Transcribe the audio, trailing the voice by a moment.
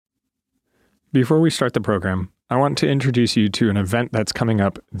Before we start the program, I want to introduce you to an event that's coming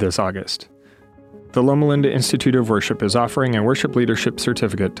up this August. The Loma Linda Institute of Worship is offering a worship leadership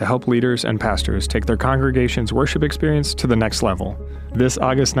certificate to help leaders and pastors take their congregation's worship experience to the next level. This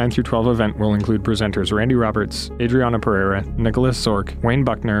August 9 through 12 event will include presenters Randy Roberts, Adriana Pereira, Nicholas Zork, Wayne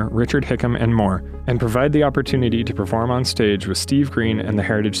Buckner, Richard Hickam, and more, and provide the opportunity to perform on stage with Steve Green and the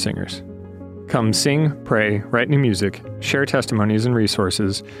Heritage Singers. Come sing, pray, write new music, share testimonies and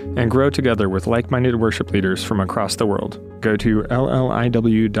resources, and grow together with like-minded worship leaders from across the world. Go to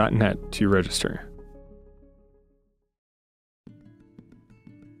lliw.net to register.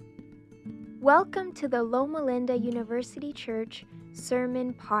 Welcome to the Loma Linda University Church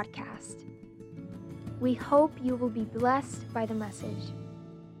Sermon Podcast. We hope you will be blessed by the message.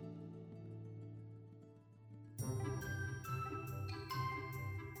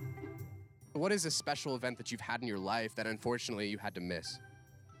 What is a special event that you've had in your life that unfortunately you had to miss?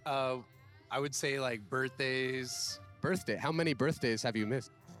 I would say like birthdays. Birthday. How many birthdays have you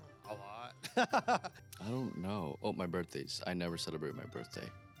missed? A lot. I don't know. Oh, my birthdays. I never celebrate my birthday.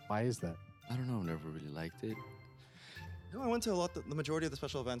 Why is that? I don't know. Never really liked it. No, I went to the majority of the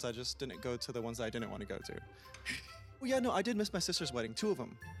special events. I just didn't go to the ones that I didn't want to go to. Well, yeah, no, I did miss my sister's wedding, 2 of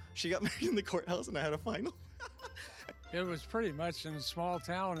them. She got married in the courthouse and I had a final. It was pretty much in a small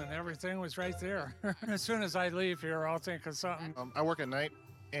town and everything was right there. As soon as I leave here, I'll think of something. I work at night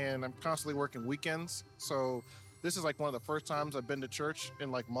and I'm constantly working weekends. So this is like one of the first times I've been to church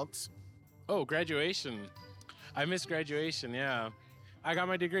in like months. Oh, graduation. I missed graduation, yeah. I got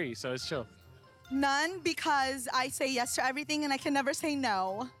my degree, so it's chill. None, because I say yes to everything and I can never say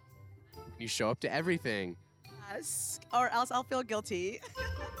no. You show up to everything. Yes, or else I'll feel guilty.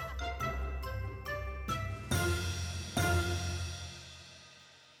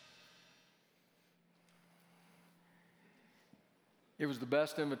 It was the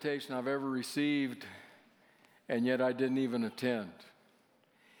best invitation I've ever received, and yet I didn't even attend.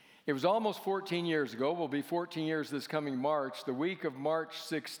 It was almost 14 years ago. Will be 14 years this coming March, the week of March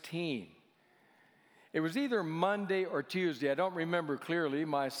 16. It was either Monday or Tuesday. I don't remember clearly.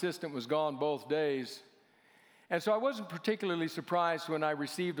 My assistant was gone both days. And so I wasn't particularly surprised when I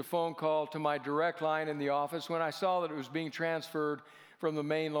received a phone call to my direct line in the office when I saw that it was being transferred from the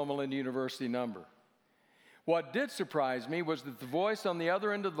main Loma Linda University number. What did surprise me was that the voice on the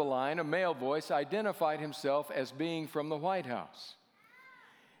other end of the line, a male voice, identified himself as being from the White House.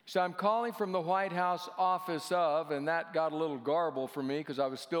 So I'm calling from the White House office of, and that got a little garbled for me because I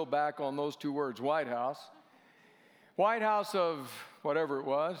was still back on those 2 words, White House. White House of whatever it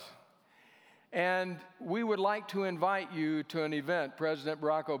was. And we would like to invite you to an event. President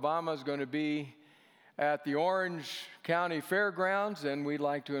Barack Obama is going to be at the Orange County Fairgrounds, and we'd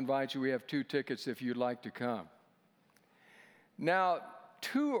like to invite you. We have 2 tickets if you'd like to come. Now,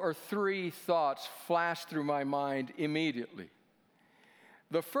 2 or 3 thoughts flashed through my mind immediately.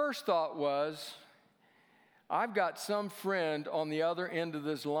 The first thought was, I've got some friend on the other end of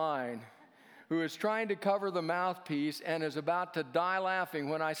this line who is trying to cover the mouthpiece and is about to die laughing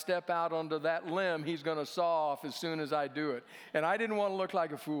when I step out onto that limb he's going to saw off as soon as I do it. And I didn't want to look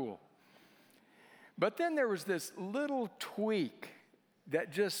like a fool. But then there was this little tweak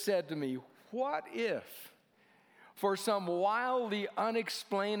that just said to me, what if, for some wildly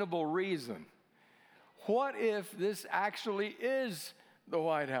unexplainable reason, what if this actually is the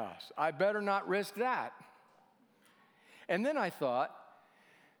White House? I better not risk that. And then I thought,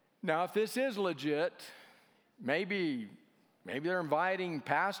 now if this is legit, maybe they're inviting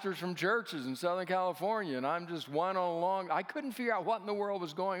pastors from churches in Southern California and I'm just one along. I couldn't figure out what in the world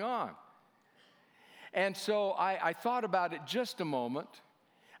was going on. And so I thought about it just a moment.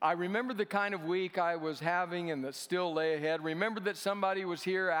 I remembered the kind of week I was having and that still lay ahead. Remembered that somebody was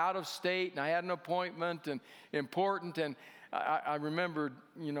here out of state and I had an appointment and important. And I remembered,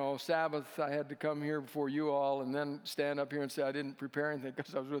 Sabbath, I had to come here before you all and then stand up here and say I didn't prepare anything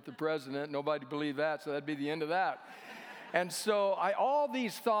because I was with the president. Nobody believed that, so that'd be the end of that. And so all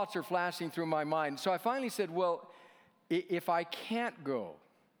these thoughts are flashing through my mind. So I finally said, well, if I can't go,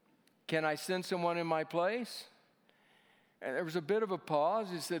 can I send someone in my place? And there was a bit of a pause.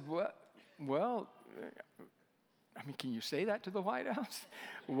 He said, well, can you say that to the White House?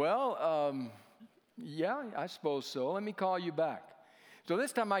 Well, yeah, I suppose so. Let me call you back. So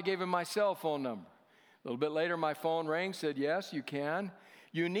this time I gave him my cell phone number. A little bit later, my phone rang, said, yes, you can.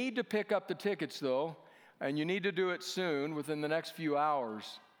 You need to pick up the tickets, though, and you need to do it soon, within the next few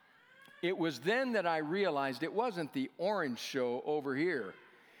hours. It was then that I realized it wasn't the Orange Show over here.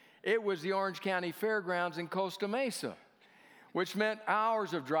 It was the Orange County Fairgrounds in Costa Mesa, which meant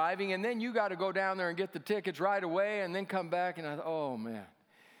hours of driving, and then you got to go down there and get the tickets right away and then come back, and I thought, oh, man.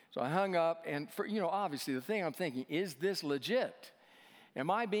 So I hung up, and obviously the thing I'm thinking, is this legit? Am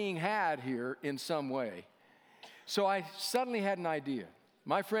I being had here in some way? So I suddenly had an idea.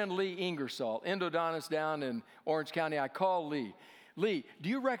 My friend Lee Ingersoll, endodontist down in Orange County, I called Lee. Lee, do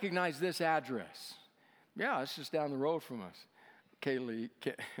you recognize this address? Yeah, it's just down the road from us. Okay, Lee,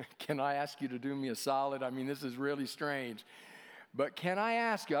 can I ask you to do me a solid? I mean, this is really strange. But can I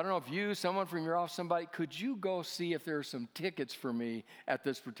ask you, I don't know if you, someone from your office, somebody, could you go see if there are some tickets for me at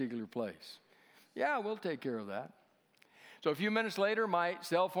this particular place? Yeah, we'll take care of that. So a few minutes later, my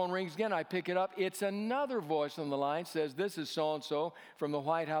cell phone rings again. I pick it up. It's another voice on the line, says, this is so-and-so from the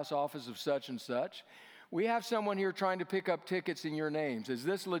White House office of such and such. We have someone here trying to pick up tickets in your names. Is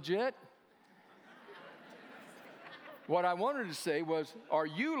this legit? What I wanted to say was, are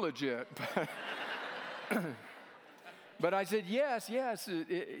you legit? But I said, yes.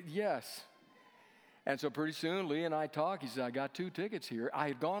 And so pretty soon, Lee and I talked. He said, I got 2 tickets here. I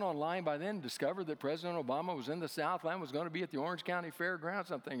had gone online by then and discovered that President Obama was in the Southland, was going to be at the Orange County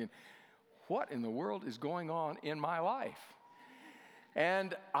Fairgrounds. I'm thinking, what in the world is going on in my life?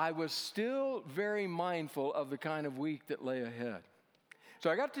 And I was still very mindful of the kind of week that lay ahead. So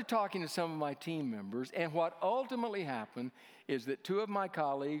I got to talking to some of my team members, and what ultimately happened is that 2 of my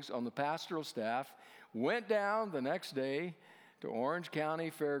colleagues on the pastoral staff went down the next day to Orange County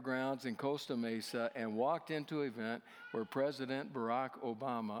Fairgrounds in Costa Mesa and walked into an event where President Barack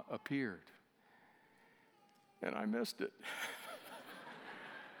Obama appeared. And I missed it.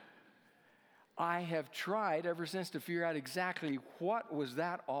 I have tried ever since to figure out exactly what was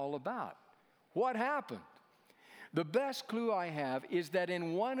that all about. What happened? The best clue I have is that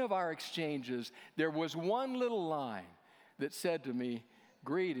in one of our exchanges, there was one little line that said to me,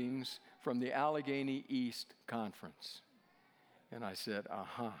 greetings from the Allegheny East Conference. And I said,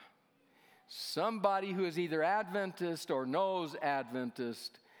 somebody who is either Adventist or knows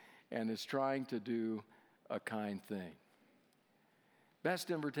Adventist and is trying to do a kind thing.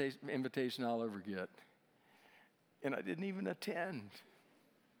 Best invitation I'll ever get. And I didn't even attend.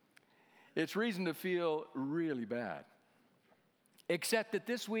 It's reason to feel really bad. Except that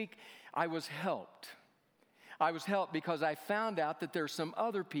this week I was helped. I was helped because I found out that there's some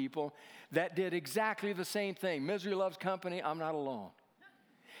other people that did exactly the same thing. Misery loves company. I'm not alone.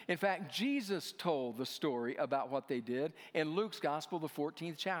 In fact, Jesus told the story about what they did in Luke's Gospel, the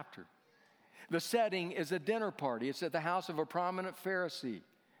 14th chapter. The setting is a dinner party. It's at the house of a prominent Pharisee.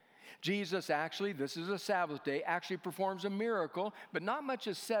 Jesus actually, this is a Sabbath day, actually performs a miracle, but not much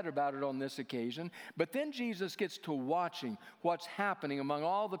is said about it on this occasion. But then Jesus gets to watching what's happening among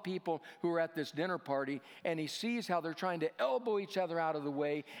all the people who are at this dinner party, and he sees how they're trying to elbow each other out of the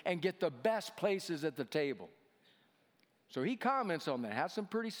way and get the best places at the table. So he comments on that, has some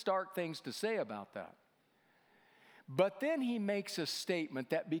pretty stark things to say about that. But then he makes a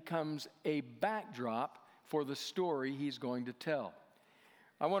statement that becomes a backdrop for the story he's going to tell.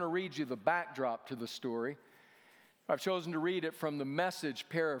 I want to read you the backdrop to the story. I've chosen to read it from the Message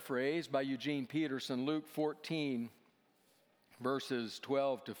paraphrase by Eugene Peterson, Luke 14, verses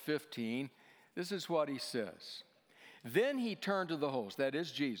 12 to 15. This is what he says. Then he turned to the host, that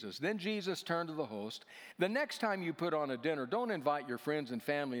is Jesus. Then Jesus turned to the host. The next time you put on a dinner, don't invite your friends and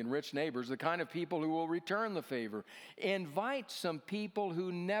family and rich neighbors, the kind of people who will return the favor. Invite some people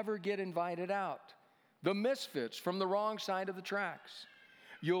who never get invited out, the misfits from the wrong side of the tracks.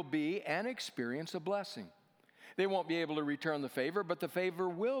 You'll be and experience a blessing. They won't be able to return the favor, but the favor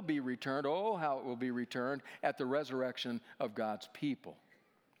will be returned. Oh, how it will be returned at the resurrection of God's people.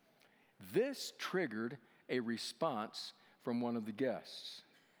 This triggered a response from one of the guests.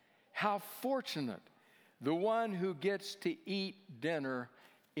 How fortunate the one who gets to eat dinner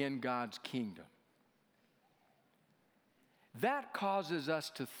in God's kingdom. That causes us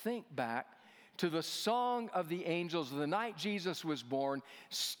to think back to the song of the angels the night Jesus was born,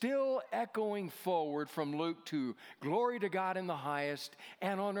 still echoing forward from Luke 2. Glory to God in the highest,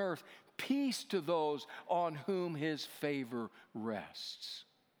 and on earth, peace to those on whom his favor rests.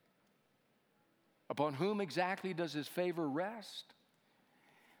 Upon whom exactly does his favor rest?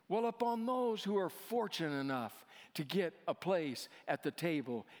 Well, upon those who are fortunate enough to get a place at the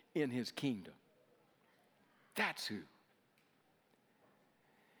table in his kingdom. That's who.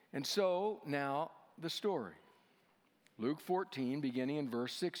 And so now the story. Luke 14, beginning in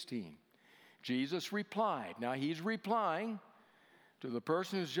verse 16. Jesus replied. Now he's replying To the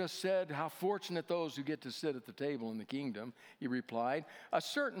person who's just said, how fortunate those who get to sit at the table in the kingdom, he replied, a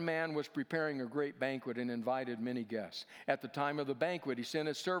certain man was preparing a great banquet and invited many guests. At the time of the banquet, he sent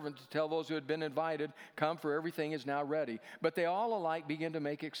his servant to tell those who had been invited, come, for everything is now ready. But they all alike began to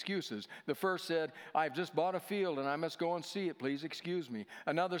make excuses. The first said, I've just bought a field and I must go and see it. Please excuse me.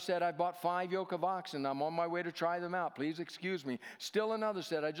 Another said, I've bought 5 yoke of oxen. I'm on my way to try them out. Please excuse me. Still another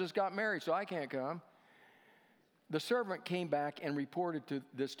said, I just got married, so I can't come. The servant came back and reported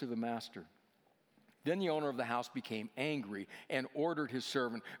this to the master. Then the owner of the house became angry and ordered his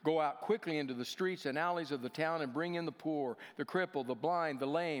servant, go out quickly into the streets and alleys of the town and bring in the poor, the crippled, the blind, the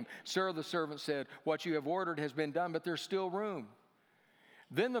lame. Sir, the servant said, what you have ordered has been done, but there's still room.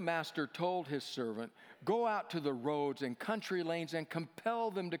 Then the master told his servant, go out to the roads and country lanes and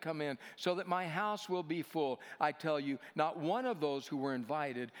compel them to come in so that my house will be full. I tell you, not one of those who were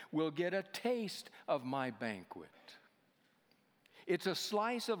invited will get a taste of my banquet. It's a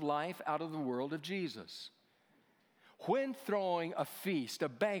slice of life out of the world of Jesus. When throwing a feast, a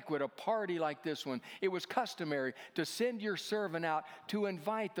banquet, a party like this one, it was customary to send your servant out to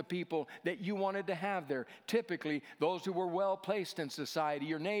invite the people that you wanted to have there. Typically, those who were well placed in society,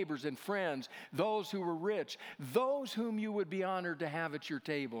 your neighbors and friends, those who were rich, those whom you would be honored to have at your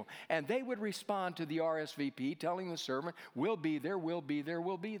table. And they would respond to the RSVP, telling the servant, we'll be there, we'll be there,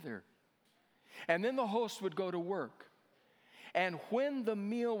 we'll be there. And then the host would go to work. And when the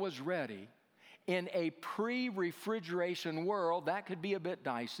meal was ready, in a pre-refrigeration world, that could be a bit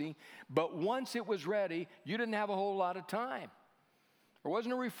dicey, but once it was ready, you didn't have a whole lot of time. There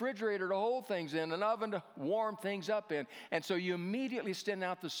wasn't a refrigerator to hold things in, an oven to warm things up in. And so you immediately send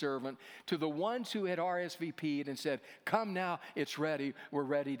out the servant to the ones who had RSVP'd and said, come now, it's ready, we're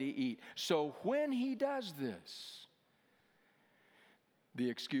ready to eat. So when he does this, the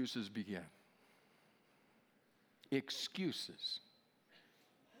excuses begin. Excuses.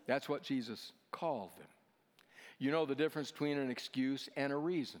 That's what Jesus called them. You know the difference between an excuse and a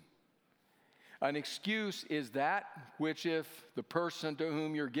reason. An excuse is that which if the person to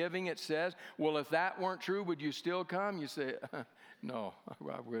whom you're giving it says, well, if that weren't true, would you still come? You say, no,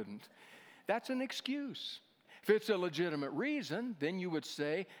 I wouldn't. That's an excuse. If it's a legitimate reason, then you would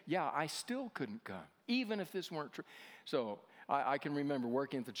say, yeah, I still couldn't come, even if this weren't true. So I can remember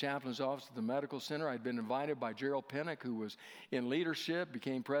working at the chaplain's office at the medical center. I'd been invited by Gerald Pinnock, who was in leadership,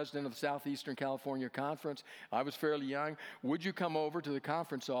 became president of the Southeastern California Conference. I was fairly young. Would you come over to the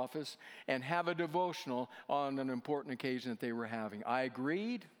conference office and have a devotional on an important occasion that they were having? I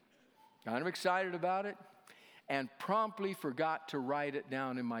agreed, kind of excited about it, and promptly forgot to write it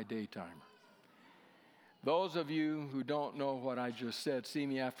down in my daytimer. Those of you who don't know what I just said, see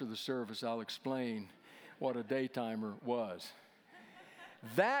me after the service. I'll explain what a daytimer was.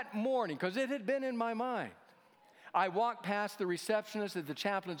 That morning, because it had been in my mind, I walked past the receptionist at the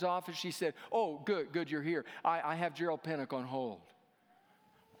chaplain's office. She said, oh, good, you're here. I have Gerald Pinnock on hold.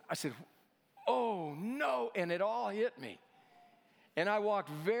 I said, oh, no, and it all hit me. And I walked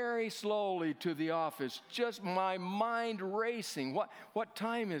very slowly to the office, just my mind racing. What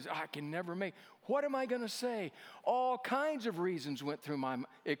time is it? I can never make. What am I going to say? All kinds of reasons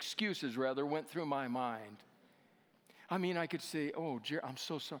excuses went through my mind. I mean, I could say, oh, I'm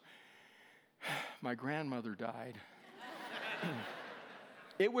so sorry. My grandmother died.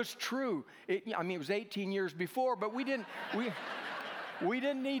 It was true. It was 18 years before, but we didn't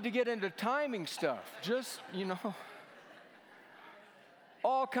need to get into timing stuff. Just,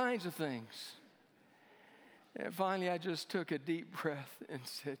 all kinds of things. And finally, I just took a deep breath and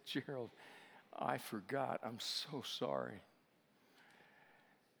said, Gerald, I forgot. I'm so sorry.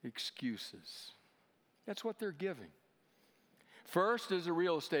 Excuses. That's what they're giving. First is a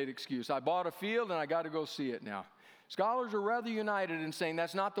real estate excuse. I bought a field and I got to go see it now. Scholars are rather united in saying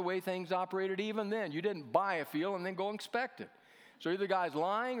that's not the way things operated even then. You didn't buy a field and then go inspect it. So either the guy's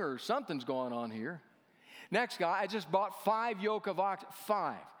lying or something's going on here. Next guy, I just bought 5 yoke of oxen.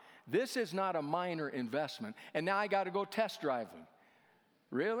 5. This is not a minor investment. And now I got to go test drive them.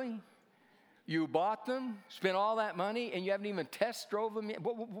 Really? You bought them, spent all that money, and you haven't even test drove them yet?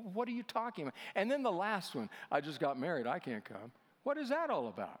 What are you talking about? And then the last one, I just got married, I can't come. What is that all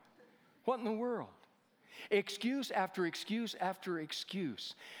about? What in the world? Excuse after excuse after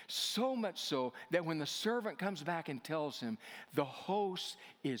excuse. So much so that when the servant comes back and tells him, the host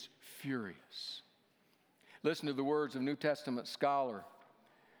is furious. Listen to the words of New Testament scholar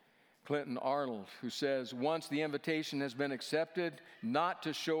Clinton Arnold, who says, once the invitation has been accepted, not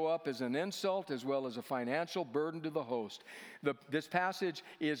to show up as an insult as well as a financial burden to the host, This passage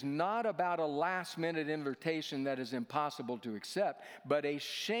is not about a last-minute invitation that is impossible to accept, but a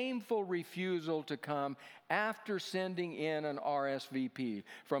shameful refusal to come after sending in an RSVP.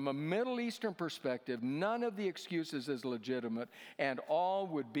 From a Middle Eastern perspective, none of the excuses is legitimate, and all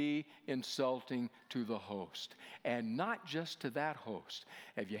would be insulting to the host. And not just to that host.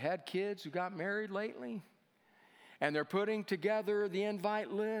 Have you had kids who got married lately? And they're putting together the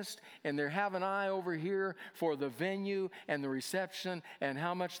invite list, and they have an eye over here for the venue and the reception and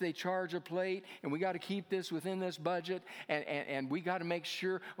how much they charge a plate, and we got to keep this within this budget, and we got to make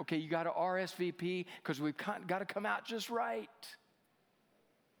sure, okay, you got to RSVP because we've got to come out just right.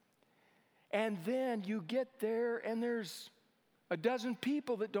 And then you get there, and there's a dozen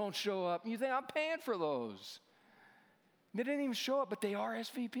people that don't show up, and you think, I'm paying for those. They didn't even show up, but they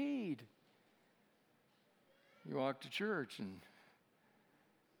RSVP'd. You walk to church and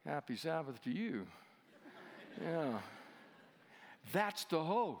happy Sabbath to you. Yeah. That's the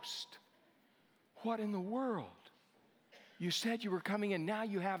host. What in the world? You said you were coming in, now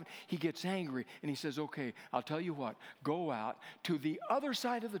you haven't. He gets angry and he says, okay, I'll tell you what, go out to the other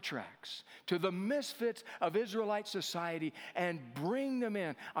side of the tracks, to the misfits of Israelite society and bring them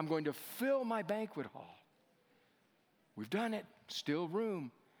in. I'm going to fill my banquet hall. We've done it, still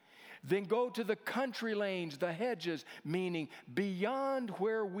room. Then go to the country lanes, the hedges, meaning beyond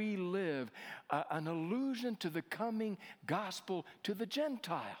where we live, an allusion to the coming gospel to the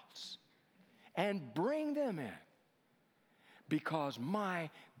Gentiles, and bring them in, because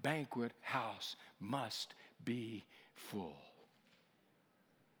my banquet house must be full.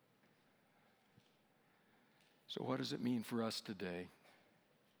 So what does it mean for us today?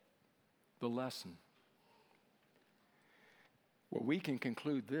 The lesson. Well, we can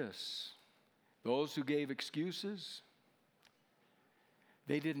conclude this. Those who gave excuses,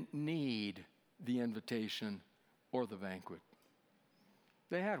 they didn't need the invitation or the banquet.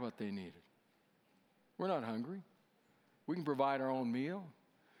 They had what they needed. We're not hungry. We can provide our own meal.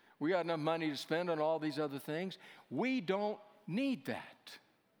 We got enough money to spend on all these other things. We don't need that.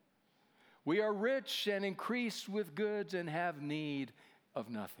 We are rich and increased with goods and have need of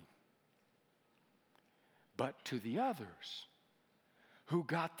nothing. But to the others who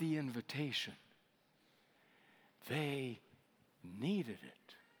got the invitation, they needed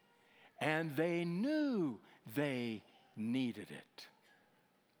it. And they knew they needed it.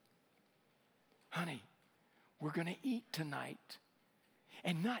 Honey, we're going to eat tonight.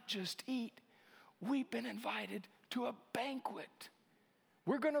 And not just eat, we've been invited to a banquet.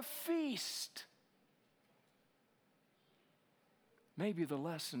 We're going to feast. Maybe the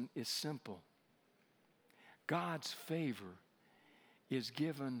lesson is simple. God's favor is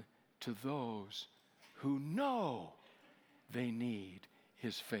given to those who know they need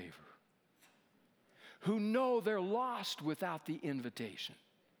His favor, who know they're lost without the invitation.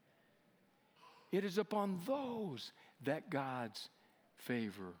 It is upon those that God's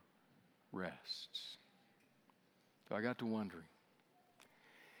favor rests. So I got to wondering,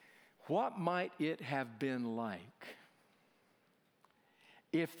 what might it have been like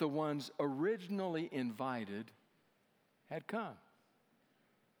if the ones originally invited had come?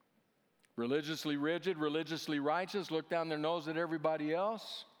 Religiously rigid, religiously righteous, look down their nose at everybody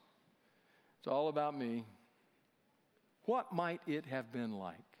else. It's all about me. What might it have been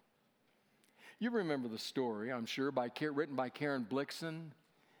like? You remember the story, I'm sure, written by Karen Blixen,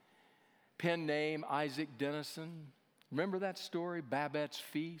 pen name Isaac Denison. Remember that story, Babette's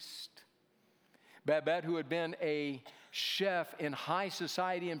Feast? Babette, who had been a chef in high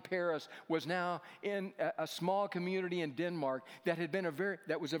society in Paris, was now in a small community in Denmark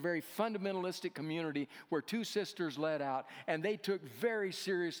that was a very fundamentalistic community where two sisters led out, and they took very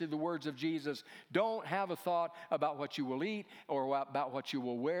seriously the words of Jesus. Don't have a thought about what you will eat or about what you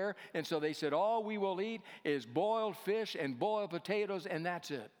will wear. And so they said, all we will eat is boiled fish and boiled potatoes, and that's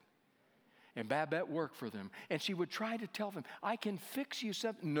it. And Babette worked for them. And she would try to tell them, I can fix you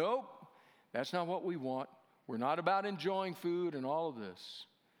something. Nope, that's not what we want. We're not about enjoying food and all of this.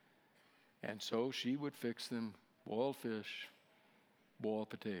 And so she would fix them boiled fish, boiled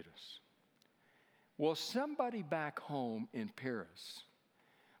potatoes. Well, somebody back home in Paris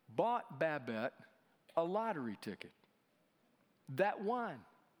bought Babette a lottery ticket that won,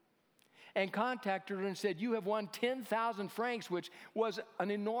 and contacted her and said, you have won 10,000 francs, which was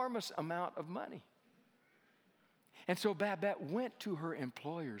an enormous amount of money. And so Babette went to her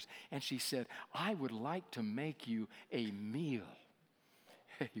employers and she said, I would like to make you a meal,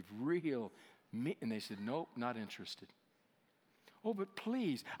 a real meal. And they said, nope, not interested. Oh, but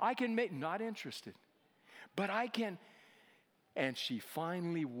please, I can make, not interested. But I can. And she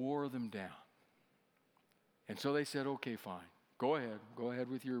finally wore them down. And so they said, okay, fine. Go ahead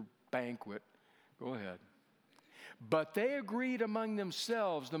with your banquet. Go ahead. But they agreed among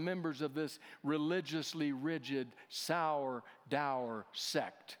themselves, the members of this religiously rigid, sour, dour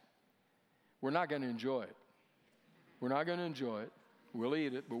sect. We're not going to enjoy it. We're not going to enjoy it. We'll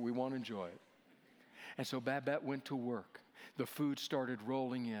eat it, but we won't enjoy it. And so Babette went to work. The food started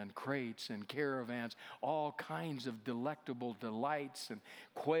rolling in, crates and caravans, all kinds of delectable delights and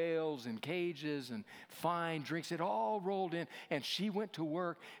quails and cages and fine drinks. It all rolled in, and she went to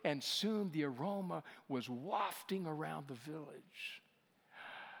work, and soon the aroma was wafting around the village.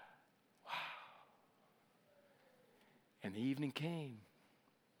 Wow. And the evening came,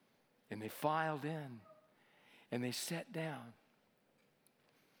 and they filed in, and they sat down,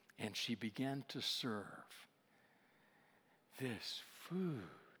 and she began to serve this food.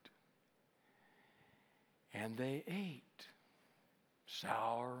 And they ate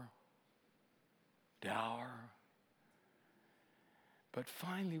sour, dour. But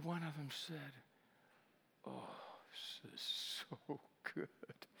finally one of them said, "Oh, this is so good.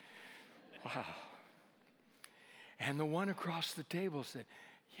 Wow." And the one across the table said,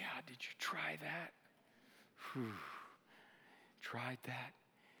 "Yeah, did you try that?" Whew. Tried that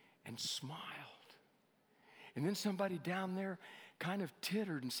and smiled. And then somebody down there kind of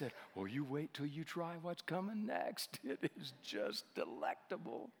tittered and said, "Well, you wait till you try what's coming next. It is just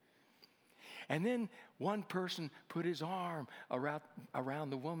delectable." And then one person put his arm around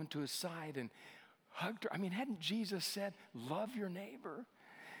the woman to his side and hugged her. I mean, hadn't Jesus said, "Love your neighbor"?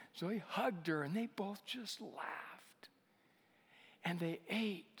 So he hugged her, and they both just laughed. And they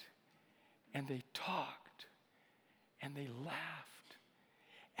ate, and they talked, and they laughed.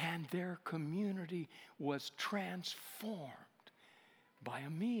 And their community was transformed by a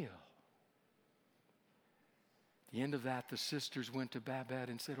meal. At the end of that, the sisters went to Babette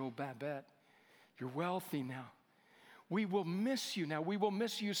and said, "Oh, Babette, you're wealthy now. We will miss you now. We will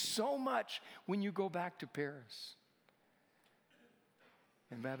miss you so much when you go back to Paris."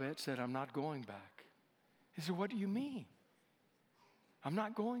 And Babette said, "I'm not going back." He said, "What do you mean?" "I'm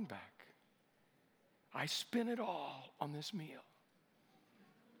not going back. I spent it all on this meal.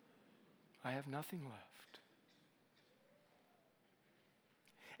 I have nothing left."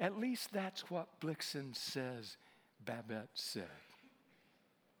 At least that's what Blixen says Babette said.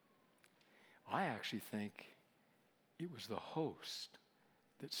 I actually think it was the host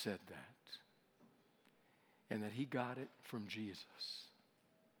that said that, and that he got it from Jesus,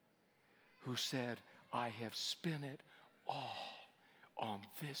 who said, "I have spent it all on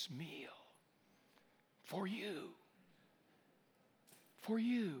this meal for you. For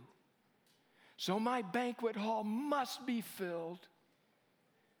you. So my banquet hall must be filled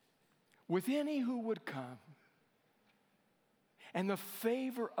with any who would come, and the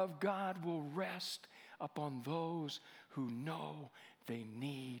favor of God will rest upon those who know they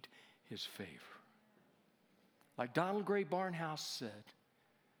need his favor." Like Donald Gray Barnhouse said,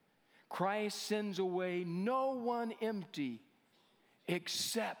 Christ sends away no one empty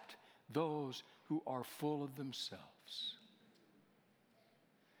except those who are full of themselves.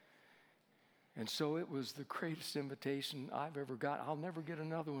 And so it was the greatest invitation I've ever got. I'll never get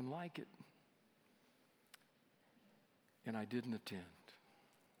another one like it. And I didn't attend.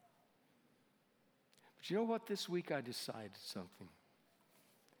 But you know what? This week I decided something.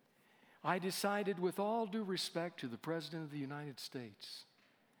 I decided, with all due respect to the President of the United States,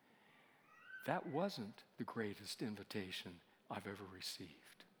 that wasn't the greatest invitation I've ever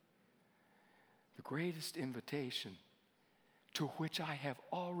received. The greatest invitation, to which I have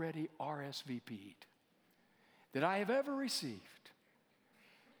already RSVP'd, that I have ever received,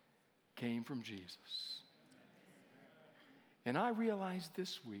 came from Jesus. And I realized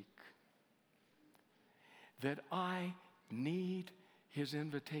this week that I need his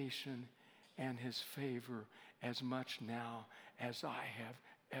invitation and his favor as much now as I have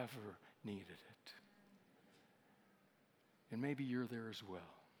ever needed it. And maybe you're there as well.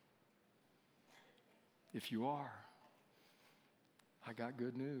 If you are, I got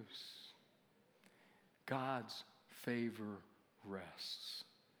good news. God's favor rests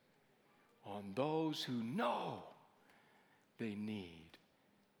on those who know they need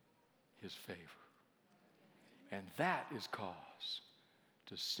his favor. And that is cause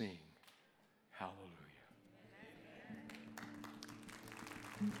to sing hallelujah.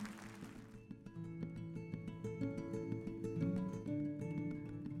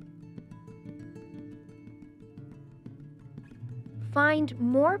 Find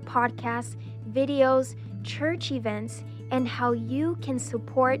more podcasts, videos, church events, and how you can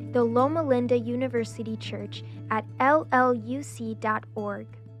support the Loma Linda University Church at lluc.org.